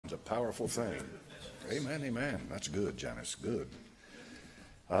powerful thing. Amen, amen. That's good, Janice, good.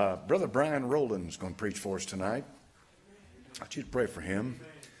 Brother Bryan Rolen is going to preach for us tonight. I want you to pray for him.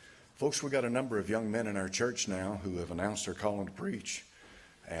 Folks, we've got a number of young men in our church now who have announced their calling to preach,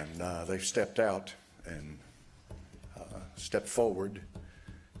 and they've stepped out and stepped forward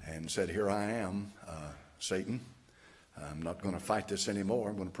and said, here I am, Satan. I'm not going to fight this anymore.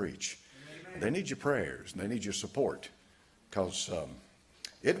 I'm going to preach. They need your prayers, and they need your support, because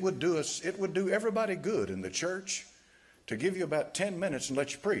it would do everybody good in the church to give you about 10 minutes and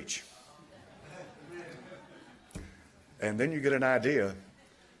let you preach. And then you get an idea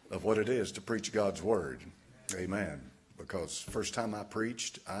of what it is to preach God's word. Amen. Because first time I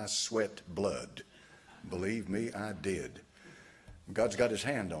preached, I sweat blood. Believe me, I did. God's got his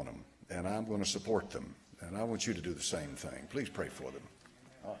hand on them, and I'm going to support them. And I want you to do the same thing. Please pray for them.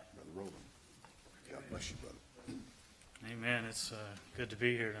 All right, Brother Rolen. God bless you, brother. Amen. It's good to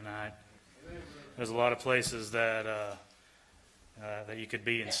be here tonight. There's a lot of places that that you could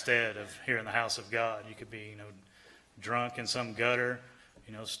be instead of here in the house of God. You could be, drunk in some gutter,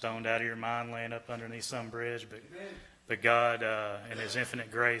 stoned out of your mind, laying up underneath some bridge. But God, in His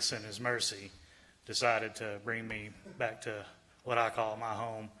infinite grace and His mercy, decided to bring me back to what I call my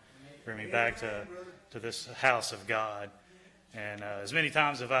home, bring me back to this house of God. And as many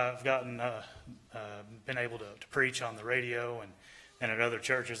times as I've been able to preach on the radio and at other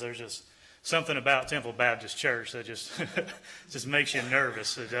churches, there's just something about Temple Baptist Church that just makes you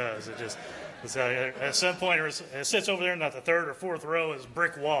nervous. It does. At some point, it sits over there in the third or fourth row is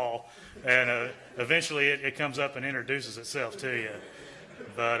brick wall, and eventually it comes up and introduces itself to you.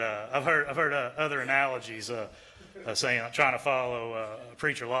 But I've heard other analogies saying trying to follow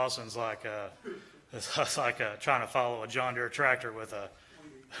Preacher Lawson's it's like trying to follow a John Deere tractor with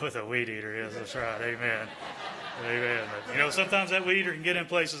a weed eater. Yes, that's right. Amen. Amen. But, sometimes that weed eater can get in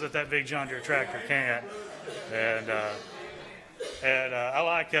places that big John Deere tractor can't. And I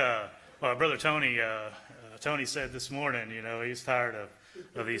like what Brother Tony said this morning. He's tired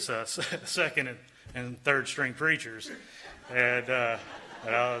of these second and third string preachers. And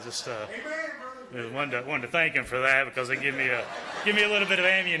I was just wanted to thank him for that, because they give me a little bit of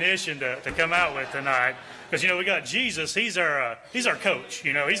ammunition to come out with tonight. Because we got Jesus. He's our coach.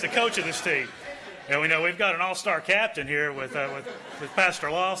 He's the coach of this team. And we know we've got an all-star captain here with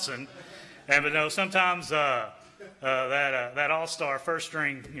Pastor Lawson. But sometimes that all-star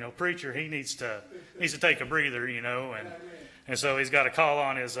first-string preacher, he needs to take a breather, and so he's got to call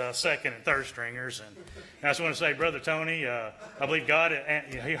on his second and third stringers. And I just want to say, Brother Tony, I believe God,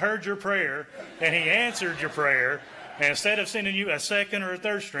 He heard your prayer and He answered your prayer. And instead of sending you a second or a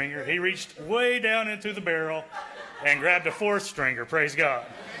third stringer, He reached way down into the barrel and grabbed a fourth stringer. Praise God.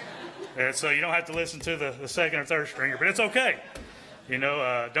 And so you don't have to listen to the second or third stringer, but it's okay.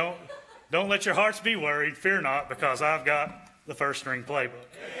 Don't let your hearts be worried. Fear not, because I've got the first string playbook.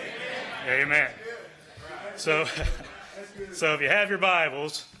 Amen. So if you have your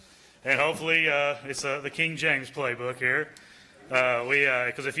Bibles, and hopefully it's the King James playbook here,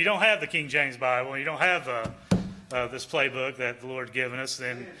 because if you don't have the King James Bible and you don't have this playbook that the Lord's given us,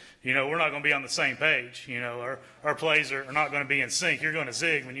 then we're not going to be on the same page. Our plays are not going to be in sync. You're going to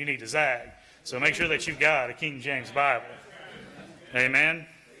zig when you need to zag. So make sure that you've got a King James Bible. Amen.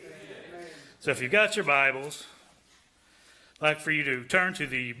 So if you've got your Bibles, I'd like for you to turn to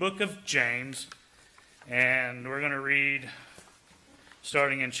the book of James, and we're going to read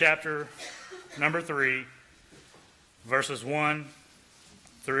starting in chapter number 3, verses 1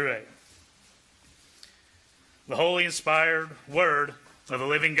 through 8. The holy inspired word of the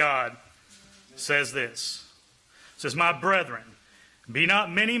living God says this. It says, "My brethren, be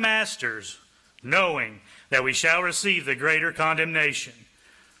not many masters, knowing that we shall receive the greater condemnation.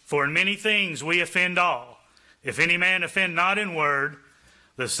 For in many things we offend all. If any man offend not in word,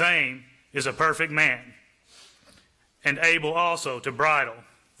 the same is a perfect man, and able also to bridle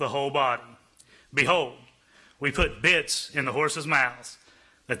the whole body. Behold, we put bits in the horses' mouths,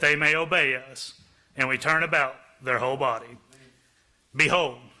 that they may obey us, and we turn about their whole body.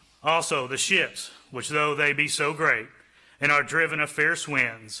 Behold, also the ships, which though they be so great, and are driven of fierce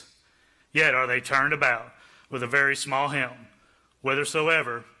winds, yet are they turned about with a very small helm,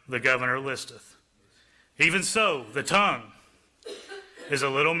 whithersoever the governor listeth. Even so, the tongue is a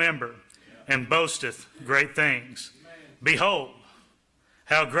little member, and boasteth great things. Behold,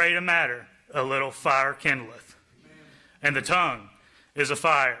 how great a matter a little fire kindleth. And the tongue is a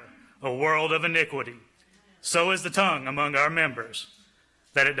fire, a world of iniquity. So is the tongue among our members,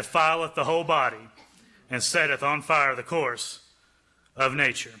 that it defileth the whole body, and setteth on fire the course of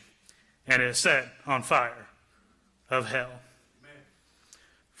nature, and is set on fire of hell.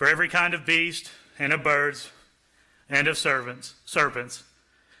 For every kind of beast, and of birds, and of serpents,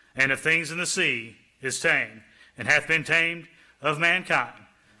 and of things in the sea is tamed, and hath been tamed of mankind.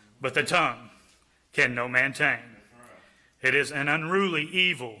 But the tongue can no man tame. It is an unruly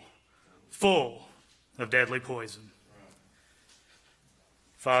evil, full of deadly poison.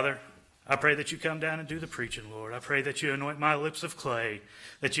 Father, I pray that you come down and do the preaching, Lord. I pray that you anoint my lips of clay,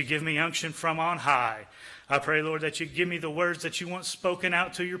 that you give me unction from on high. I pray, Lord, that you give me the words that you want spoken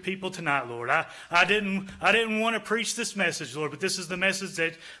out to your people tonight, Lord. I didn't want to preach this message, Lord, but this is the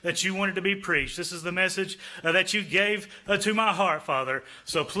message that you wanted to be preached. This is the message that you gave to my heart, Father.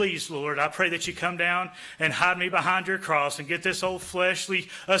 So please, Lord, I pray that you come down and hide me behind your cross and get this old fleshly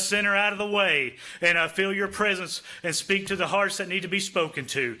sinner out of the way and feel your presence and speak to the hearts that need to be spoken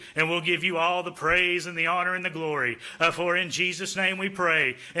to. And we'll give you all the praise and the honor and the glory. For in Jesus' name we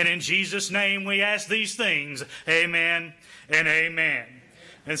pray, and in Jesus' name we ask these things. Amen and amen.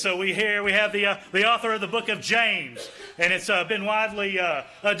 And so we have the author of the book of James, and it's been widely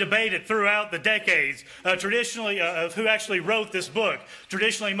debated throughout the decades, traditionally, of who actually wrote this book.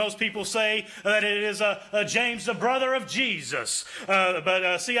 Traditionally, most people say that it is James, the brother of Jesus.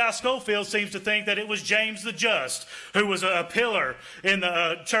 But C.I. Scofield seems to think that it was James the Just, who was a pillar in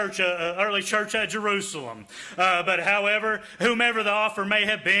the early church at Jerusalem. But however, whomever the author may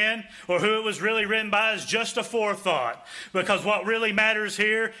have been, or who it was really written by, is just a forethought. Because what really matters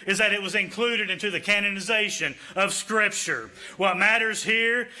here is that it was included into the canonization of Scripture. What matters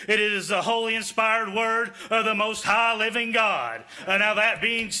here, it is the holy inspired word of the Most High living God. Now that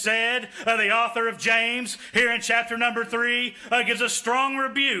being said, the author of James, here in chapter number 3, gives a strong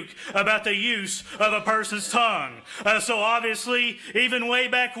rebuke about the use of a person's tongue. So obviously, even way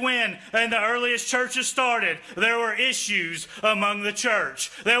back when in the earliest churches started, there were issues among the church.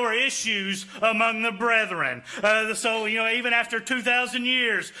 There were issues among the brethren. So, even after 2,000 years,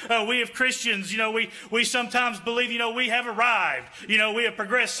 we as Christians, we sometimes believe, we have arrived. We have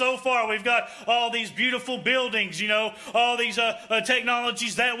progressed so far. We've got all these beautiful buildings, all these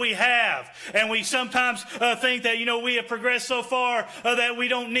technologies that we have. And we sometimes think that, we have progressed so far that we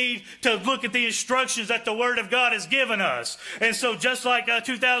don't need to look at the instructions that the Word of God has given us. And so just like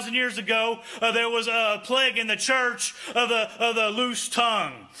 2,000 years ago, there was a plague in the church of the loose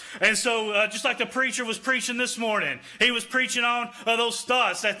tongue. And so just like the preacher was preaching this morning, he was preaching on those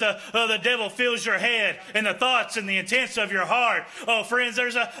thoughts that the devil fills your head, and the thoughts and the intents of your heart. Oh, friends,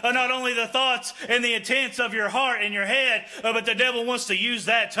 there's not only the thoughts and the intents of your heart and your head, but the devil wants to use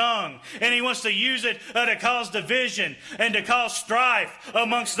that tongue, and he wants to use it to cause division and to cause strife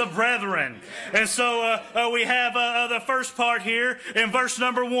amongst the brethren. And so we have the first part here in verse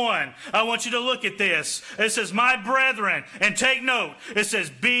number 1. I want you to look at this. It says, "My brethren," and take note, it says,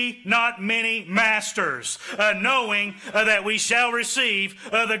 "Be not many masters, knowing that we shall receive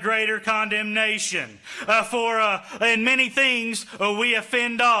the greater condemnation. For in many things we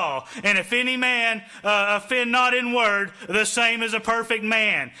offend all. And if any man offend not in word, the same is a perfect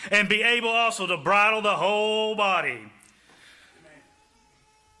man, and be able also to bridle the whole body."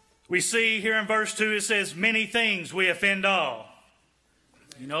 We see here in verse 2, it says, "Many things we offend all."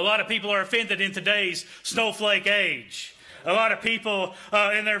 A lot of people are offended in today's snowflake age. A lot of people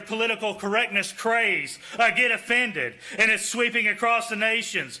in their political correctness craze get offended, and it's sweeping across the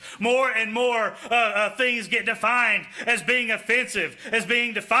nations. More and more things get defined as being offensive, as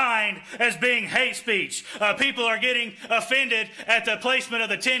being defined as being hate speech. People are getting offended at the placement of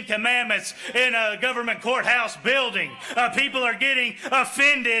the 10 Commandments in a government courthouse building. People are getting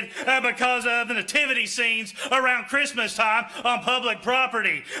offended because of the nativity scenes around Christmas time on public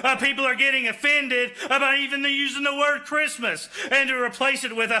property. People are getting offended about even using the word Christmas and to replace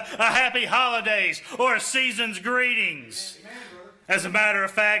it with a happy holidays or a season's greetings. As a matter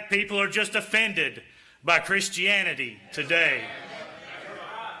of fact, people are just offended by Christianity today.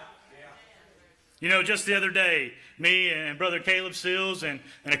 Just the other day, me and Brother Caleb Sills and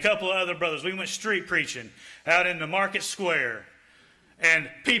a couple of other brothers, we went street preaching out in the market square, and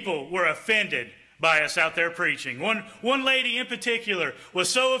people were offended by us out there preaching. One lady in particular was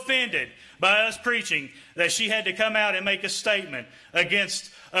so offended by us preaching that she had to come out and make a statement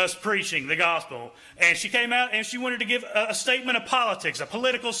against us preaching the gospel. And she came out and she wanted to give a statement of politics, a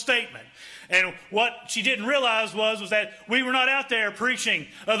political statement. And what she didn't realize was that we were not out there preaching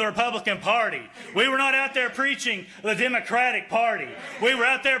the Republican Party. We were not out there preaching the Democratic Party. We were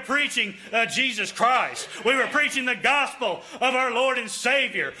out there preaching Jesus Christ. We were preaching the gospel of our Lord and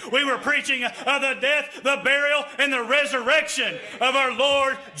Savior. We were preaching the death, the burial, and the resurrection of our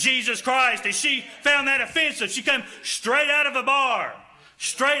Lord Jesus Christ. And she found that offensive. She came straight out of a bar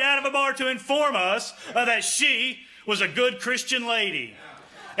to inform us that she was a good Christian lady.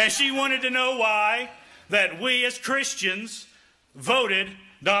 And she wanted to know why that we as Christians voted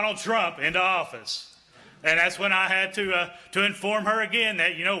Donald Trump into office. And that's when I had to inform her again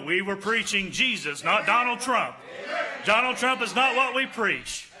that, you know, we were preaching Jesus, not Donald Trump. Donald Trump is not what we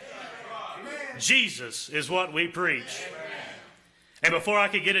preach. Jesus is what we preach. And before I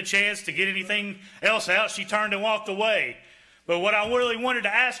could get a chance to get anything else out, she turned and walked away. But what I really wanted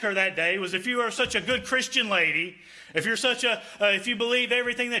to ask her that day was, if you are such a good Christian lady, if you're if you believe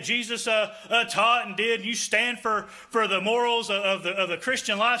everything that Jesus taught and did, and you stand for the morals of the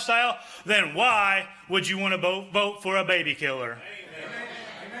Christian lifestyle, then why would you want to vote for a baby killer?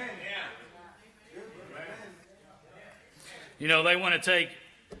 Amen. You know, they want to take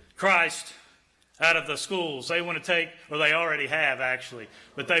Christ out of the schools. They want to take, or they already have actually,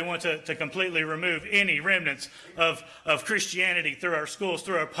 but they want to completely remove any remnants of Christianity through our schools,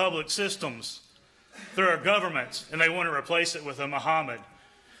 through our public systems, through our governments, and they want to replace it with a Muhammad.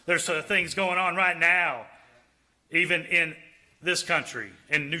 There's things going on right now, even in this country,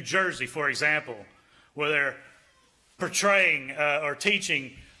 in New Jersey, for example, where they're portraying or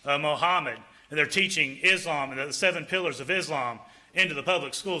teaching Muhammad, and they're teaching Islam and the 7 pillars of Islam into the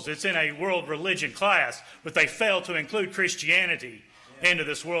public schools. It's in a world religion class, but they fail to include Christianity into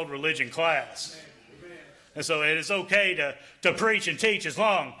this world religion class. And so it is okay to preach and teach as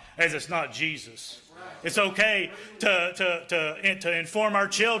long as it's not Jesus. It's okay to inform our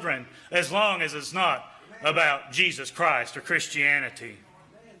children as long as it's not about Jesus Christ or Christianity.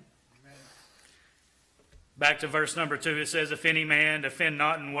 Back to verse number 2, it says, if any man offend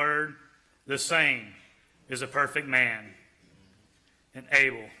not in word, the same is a perfect man, and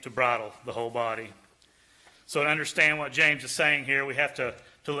able to bridle the whole body. So to understand what James is saying here, we have to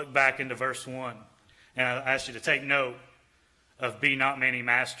look back into verse 1. And I ask you to take note of be not many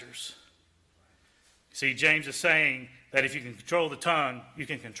masters. See, James is saying that if you can control the tongue, you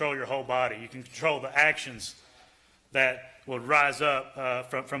can control your whole body. You can control the actions that will rise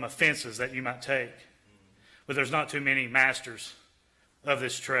up from offenses that you might take. But there's not too many masters of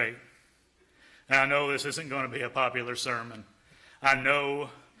this trait. And I know this isn't going to be a popular sermon. I know I'm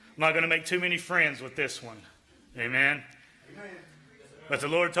not going to make too many friends with this one. Amen? But the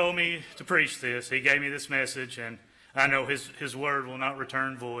Lord told me to preach this. He gave me this message, and I know His word will not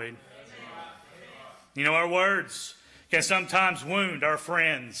return void. You know, our words can sometimes wound our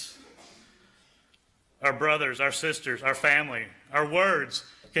friends, our brothers, our sisters, our family. Our words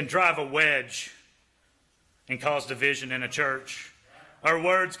can drive a wedge and cause division in a church. Our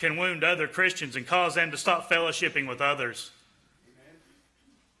words can wound other Christians and cause them to stop fellowshipping with others.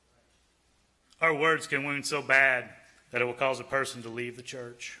 Our words can wound so bad that it will cause a person to leave the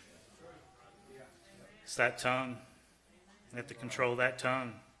church. It's that tongue. We have to control that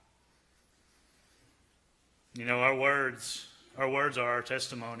tongue. You know, our words are our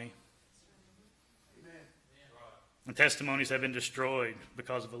testimony. And testimonies have been destroyed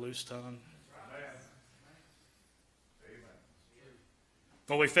because of a loose tongue.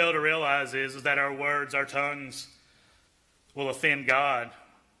 What we fail to realize is that our words, our tongues, will offend God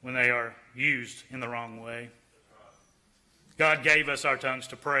when they are used in the wrong way. God gave us our tongues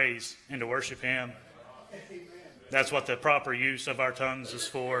to praise and to worship Him. That's what the proper use of our tongues is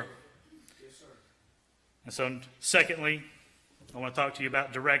for. And so, secondly, I want to talk to you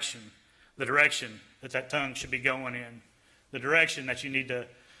about direction. The direction that tongue should be going in. The direction that you need to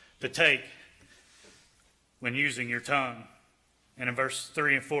take when using your tongue. And in verse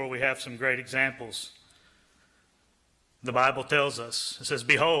 3 and 4, we have some great examples. The Bible tells us, it says,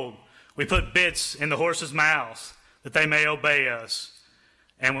 behold, we put bits in the horses' mouths that they may obey us.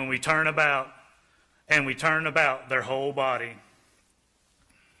 And when we turn about, their whole body.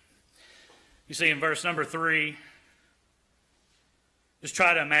 You see in verse number 3, just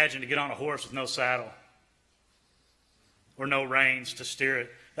try to imagine to get on a horse with no saddle or no reins to steer it.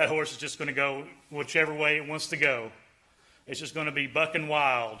 That horse is just going to go whichever way it wants to go. It's just going to be bucking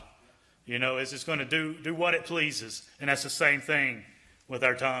wild. You know, it's just going to do what it pleases. And that's the same thing with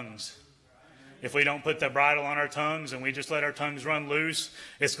our tongues. If we don't put the bridle on our tongues and we just let our tongues run loose,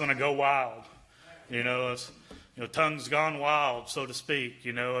 it's going to go wild. You know, tongues gone wild, so to speak.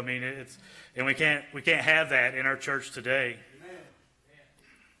 You know, I mean, and we can't have that in our church today.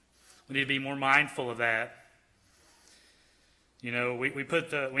 We need to be more mindful of that. You know, we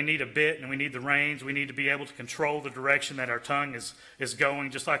need a bit and we need the reins. We need to be able to control the direction that our tongue is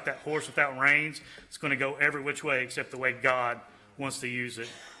going. Just like that horse without reins, it's going to go every which way except the way God wants to use it.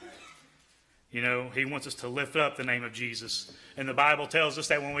 You know, He wants us to lift up the name of Jesus. And the Bible tells us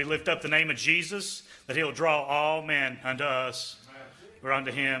that when we lift up the name of Jesus, that He'll draw all men unto us. Or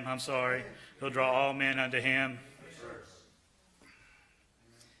unto Him, I'm sorry. He'll draw all men unto Him.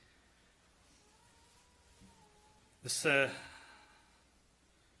 But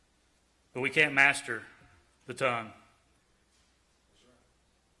we can't master the tongue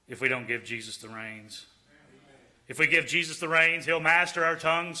if we don't give Jesus the reins. If we give Jesus the reins, he'll master our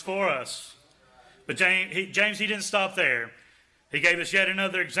tongues for us. But James, he didn't stop there. He gave us yet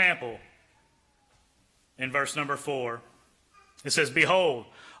another example in verse number 4. It says, "Behold,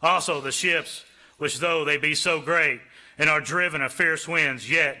 also the ships, which though they be so great, and are driven of fierce winds,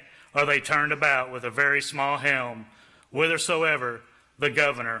 yet are they turned about with a very small helm, whithersoever the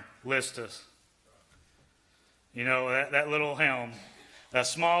governor listeth." You know, that little helm, that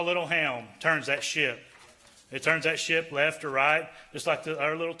small little helm turns that ship. It turns that ship left or right, just like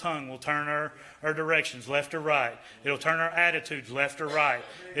our little tongue will turn our directions left or right. It'll turn our attitudes left or right.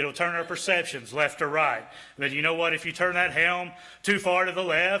 It'll turn our perceptions left or right. But you know what? If you turn that helm too far to the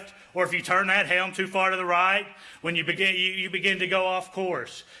left, or if you turn that helm too far to the right, when you begin to go off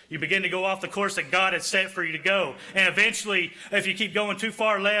course. You begin to go off the course that God had set for you to go. And eventually, if you keep going too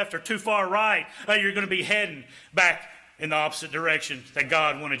far left or too far right, you're going to be heading back in the opposite direction that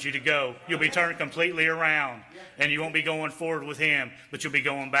God wanted you to go. You'll be turned completely around, and you won't be going forward with him, but you'll be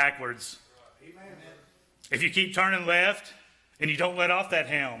going backwards. If you keep turning left and you don't let off that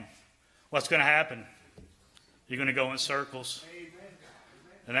helm, what's going to happen? You're going to go in circles.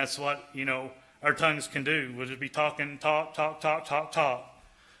 And that's what, our tongues can do. We'll just be talking, talk.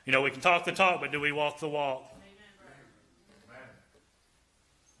 We can talk the talk, but do we walk the walk?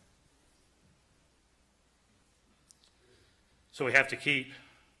 So we have to keep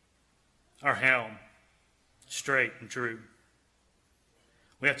our helm straight and true.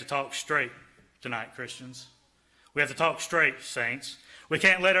 We have to talk straight tonight, Christians. We have to talk straight, saints. We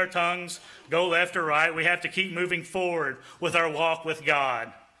can't let our tongues go left or right. We have to keep moving forward with our walk with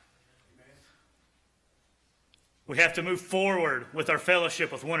God. We have to move forward with our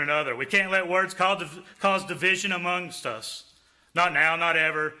fellowship with one another. We can't let words cause division amongst us. Not now, not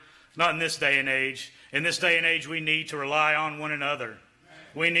ever, not in this day and age. In this day and age, we need to rely on one another.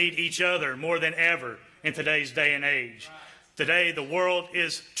 We need each other more than ever in today's day and age. Today, the world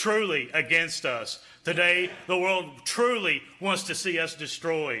is truly against us. Today, the world truly wants to see us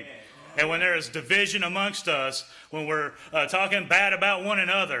destroyed. And when there is division amongst us, when we're talking bad about one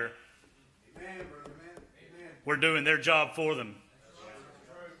another, we're doing their job for them.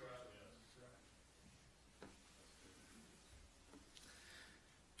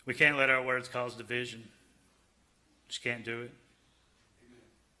 We can't let our words cause division. Just can't do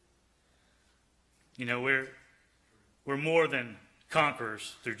it. We're more than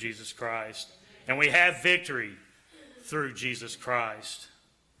conquerors through Jesus Christ. And we have victory through Jesus Christ.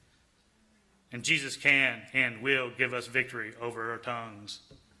 And Jesus can and will give us victory over our tongues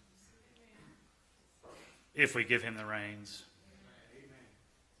if we give him the reins.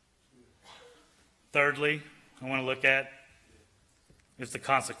 Thirdly, I want to look at is the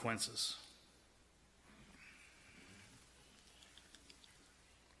consequences.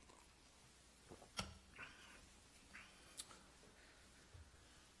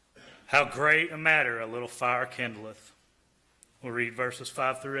 How great a matter a little fire kindleth. We'll read verses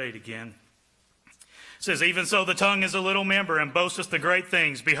 5 through 8 again. It says, "Even so the tongue is a little member, and boasteth the great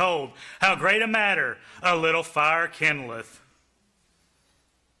things. Behold, how great a matter a little fire kindleth.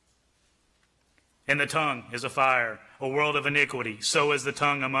 And the tongue is a fire, a world of iniquity. So is the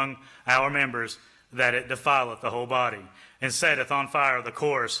tongue among our members, that it defileth the whole body, and setteth on fire the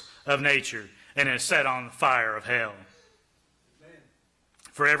course of nature, and is set on fire of hell.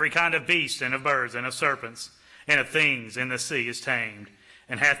 For every kind of beast, and of birds, and of serpents, and of things in the sea is tamed,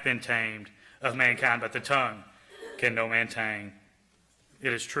 and hath been tamed of mankind, but the tongue can no man tame.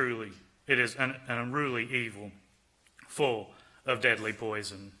 It is an unruly evil, full of deadly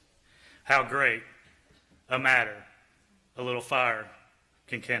poison. How great a matter a little fire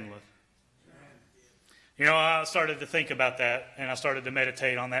can kindleth." I started to think about that, and I started to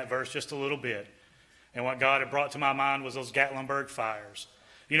meditate on that verse just a little bit. And what God had brought to my mind was those Gatlinburg fires.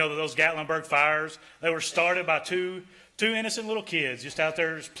 Those Gatlinburg fires, they were started by two innocent little kids just out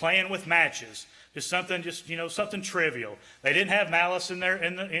there just playing with matches. Something trivial. They didn't have malice in their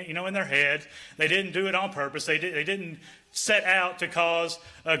head. They didn't do it on purpose. They didn't set out to cause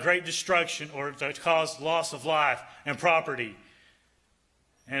a great destruction or to cause loss of life and property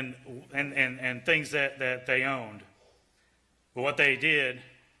and things that they owned. But what they did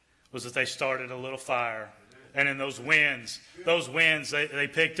was that they started a little fire. And in those winds, they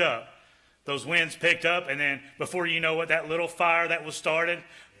picked up. Those winds picked up, and then before you know it, that little fire that was started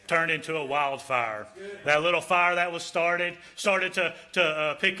turned into a wildfire. That little fire that was started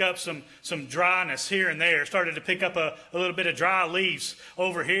to pick up some dryness here and there, started to pick up a little bit of dry leaves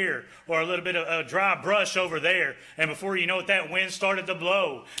over here, or a little bit of a dry brush over there. And before you know it, that wind started to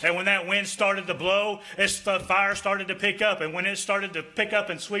blow. And when that wind started to blow, the fire started to pick up. And when it started to pick up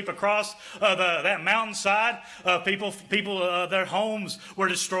and sweep across that mountainside, people, their homes were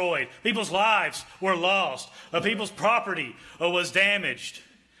destroyed. People's lives were lost. People's property was damaged.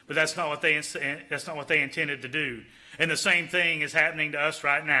 But that's not what they intended to do. And the same thing is happening to us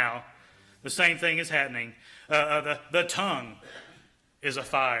right now. The same thing is happening. The tongue is a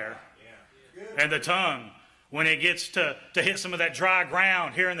fire. And the tongue, when it gets to hit some of that dry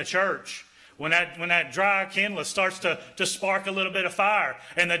ground here in the church, when that dry kindling starts to spark a little bit of fire,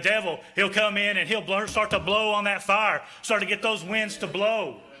 and the devil, he'll come in and he'll start to blow on that fire, start to get those winds to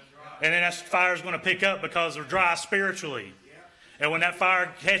blow. And then that fire is going to pick up because they're dry spiritually. And when that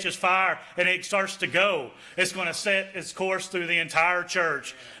fire catches fire and it starts to go, it's going to set its course through the entire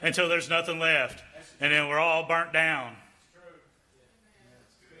church until there's nothing left. And then we're all burnt down.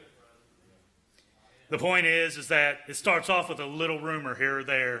 The point is that it starts off with a little rumor here or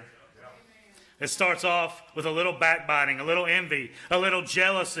there. It starts off with a little backbiting, a little envy, a little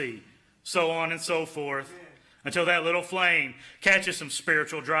jealousy, so on and so forth, until that little flame catches some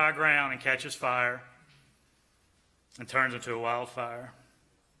spiritual dry ground and catches fire. And turns into a wildfire.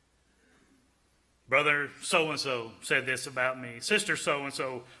 Brother so-and-so said this about me. Sister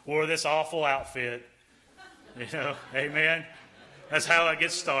so-and-so wore this awful outfit. You know, amen? That's how it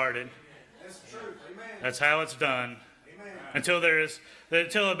gets started. That's how it's done. Until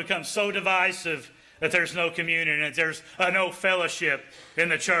it becomes so divisive that there's no communion and there's no fellowship in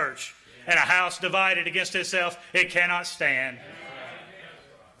the church. And a house divided against itself, it cannot stand.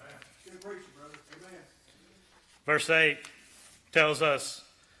 Verse 8 tells us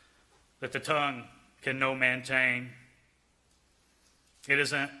that the tongue can no man tame. It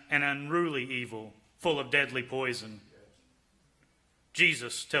is an unruly evil, full of deadly poison.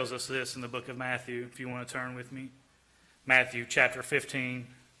 Jesus tells us this in the book of Matthew, if you want to turn with me. Matthew chapter 15.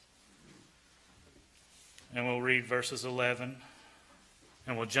 And we'll read verses 11.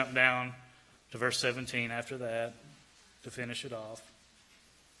 And we'll jump down to verse 17 after that to finish it off.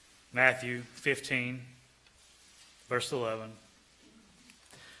 Matthew 15. Verse 11.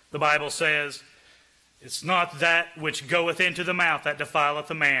 The Bible says, "It's not that which goeth into the mouth that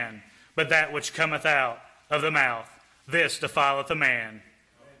defileth a man, but that which cometh out of the mouth, this defileth a man."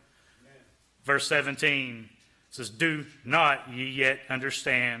 Amen. Verse 17 says, "Do not ye yet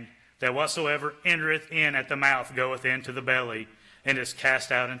understand that whatsoever entereth in at the mouth goeth into the belly, and is cast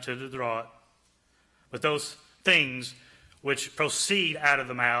out into the draught? But those things which proceed out of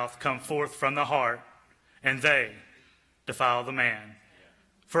the mouth come forth from the heart, and they defile the man.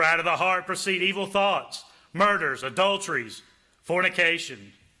 For out of the heart proceed evil thoughts, murders, adulteries,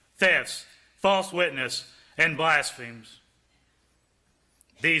 fornication, thefts, false witness, and blasphemies.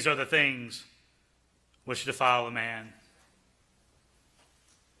 These are the things which defile a man."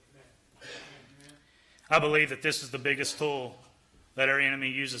 I believe that this is the biggest tool that our enemy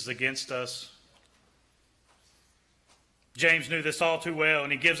uses against us. James knew this all too well,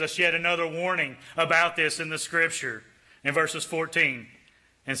 and he gives us yet another warning about this in the Scripture. In verses 14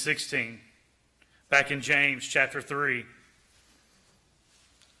 and 16, back in James chapter 3.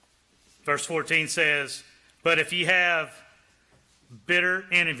 Verse 14 says, "But if ye have bitter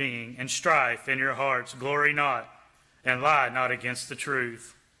envying and strife in your hearts, glory not, and lie not against the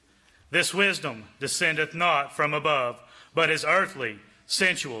truth. This wisdom descendeth not from above, but is earthly,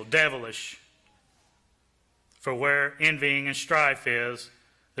 sensual, devilish. For where envying and strife is,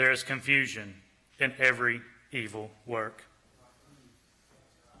 there is confusion in every evil work."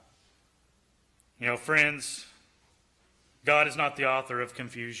 You know, friends, God is not the author of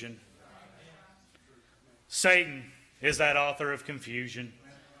confusion. Satan is that author of confusion.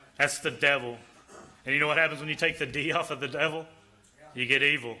 That's the devil. And you know what happens when you take the D off of the devil? You get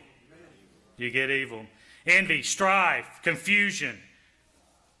evil. You get evil. Envy, strife, confusion.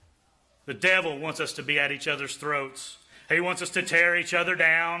 The devil wants us to be at each other's throats. He wants us to tear each other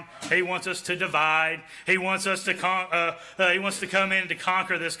down. He wants us to divide. He wants us to come in to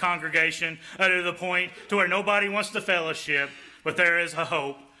conquer this congregation to the point to where nobody wants to fellowship. But there is a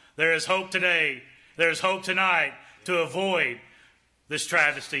hope. There is hope today. There is hope tonight to avoid this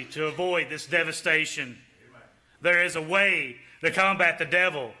travesty, to avoid this devastation. There is a way to combat the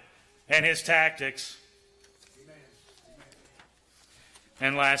devil and his tactics.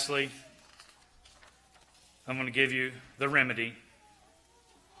 And lastly, I'm going to give you the remedy.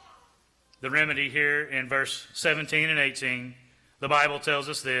 The remedy here in verse 17 and 18. the Bible tells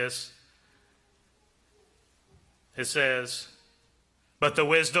us this. It says, but the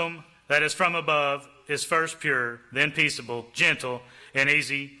wisdom that is from above is first pure, then peaceable, gentle, and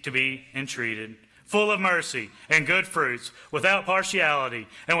easy to be entreated, full of mercy and good fruits, without partiality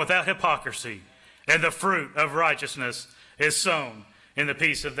and without hypocrisy. And the fruit of righteousness is sown in the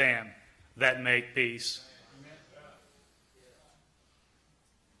peace of them that make peace.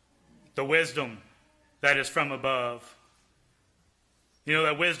 The wisdom that is from above. You know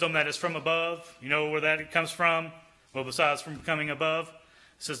that wisdom that is from above? You know where that comes from? Well, besides from coming above, it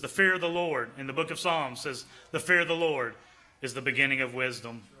says the fear of the Lord. In the book of Psalms, says the fear of the Lord is the beginning of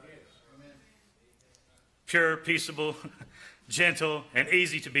wisdom. Pure, peaceable, gentle, and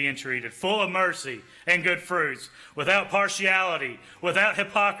easy to be entreated, full of mercy and good fruits, without partiality, without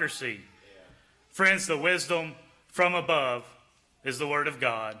hypocrisy. Friends, the wisdom from above is the Word of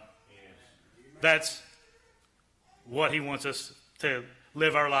God. That's what He wants us to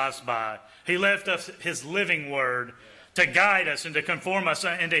live our lives by. He left us His living Word to guide us and to conform us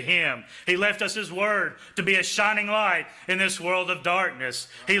into Him. He left us His Word to be a shining light in this world of darkness.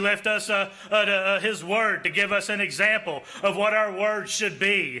 He left us His Word to give us an example of what our words should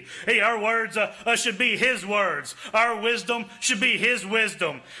be. Our words should be His words. Our wisdom should be His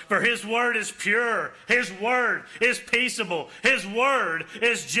wisdom. For His Word is pure. His Word is peaceable. His Word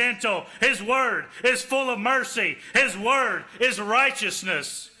is gentle. His Word is full of mercy. His Word is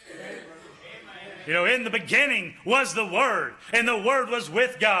righteousness. You know, in the beginning was the Word, and the Word was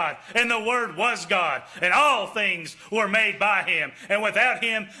with God, and the Word was God, and all things were made by Him, and without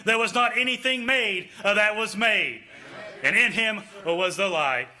Him there was not anything made that was made. And in Him was the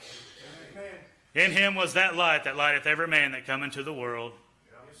light. In Him was that light that lighteth every man that come into the world.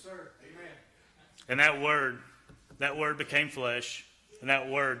 And that Word became flesh, and that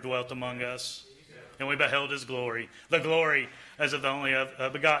Word dwelt among us, and we beheld His glory, the glory as of the only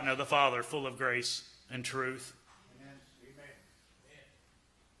begotten of the Father, full of grace and truth. Amen.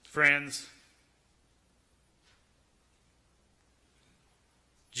 Friends,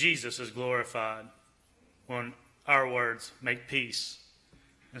 Jesus is glorified when our words make peace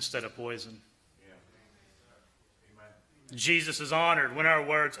instead of poison. Jesus is honored when our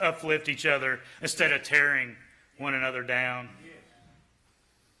words uplift each other instead of tearing one another down.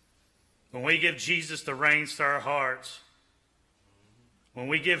 When we give Jesus the reins to our hearts, when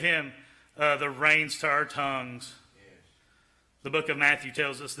we give Him the reins to our tongues, the book of Matthew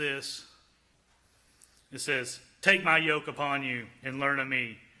tells us this. It says, take my yoke upon you and learn of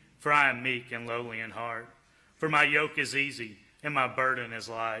me, for I am meek and lowly in heart. For my yoke is easy and my burden is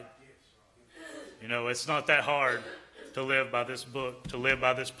light. You know, it's not that hard to live by this book, to live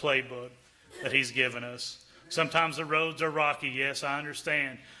by this playbook that He's given us. Sometimes the roads are rocky. Yes, I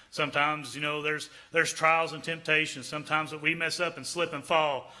understand. Sometimes, you know, there's trials and temptations. Sometimes that we mess up and slip and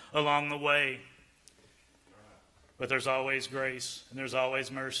fall along the way. But there's always grace and there's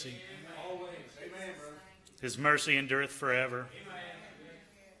always mercy. Always. Amen, brother. His mercy endureth forever. Amen.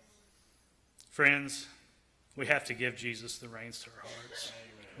 Friends, we have to give Jesus the reins to our hearts.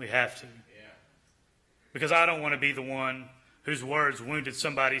 We have to. Because I don't want to be the one whose words wounded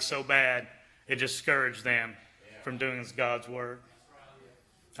somebody so bad it discouraged them from doing God's work.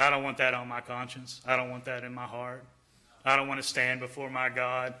 I don't want that on my conscience. I don't want that in my heart. I don't want to stand before my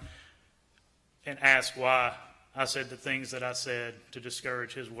God and ask why I said the things that I said to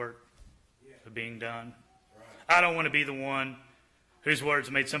discourage His work of being done. I don't want to be the one whose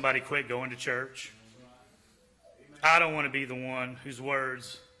words made somebody quit going to church. I don't want to be the one whose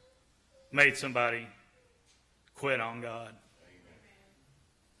words made somebody quit on God.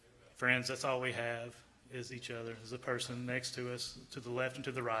 Friends, that's all we have is each other, is the person next to us, to the left and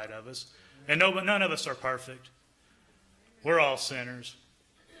to the right of us. And none of us are perfect. We're all sinners.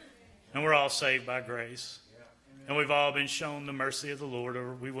 And we're all saved by grace. And we've all been shown the mercy of the Lord,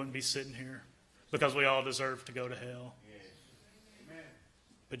 or we wouldn't be sitting here, because we all deserve to go to hell.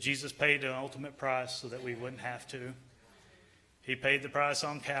 But Jesus paid the ultimate price so that we wouldn't have to. He paid the price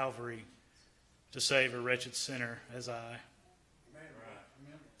on Calvary to save a wretched sinner as I.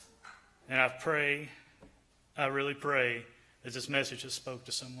 And I really pray that this message has spoke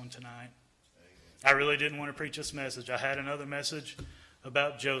to someone tonight. I really didn't want to preach this message. I had another message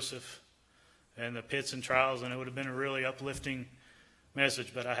about Joseph and the pits and trials, and it would have been a really uplifting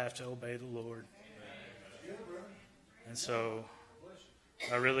message, but I have to obey the Lord. And so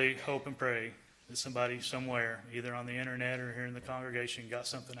I really hope and pray that somebody somewhere, either on the internet or here in the congregation, got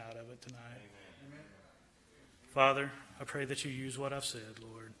something out of it tonight. Father, I pray that you use what I've said,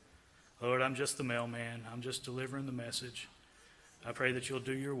 Lord. Lord, I'm just the mailman. I'm just delivering the message. I pray that you'll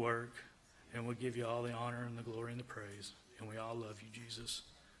do your work, and we'll give you all the honor and the glory and the praise. And we all love you, Jesus.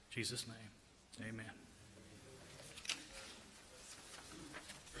 In Jesus' name, amen.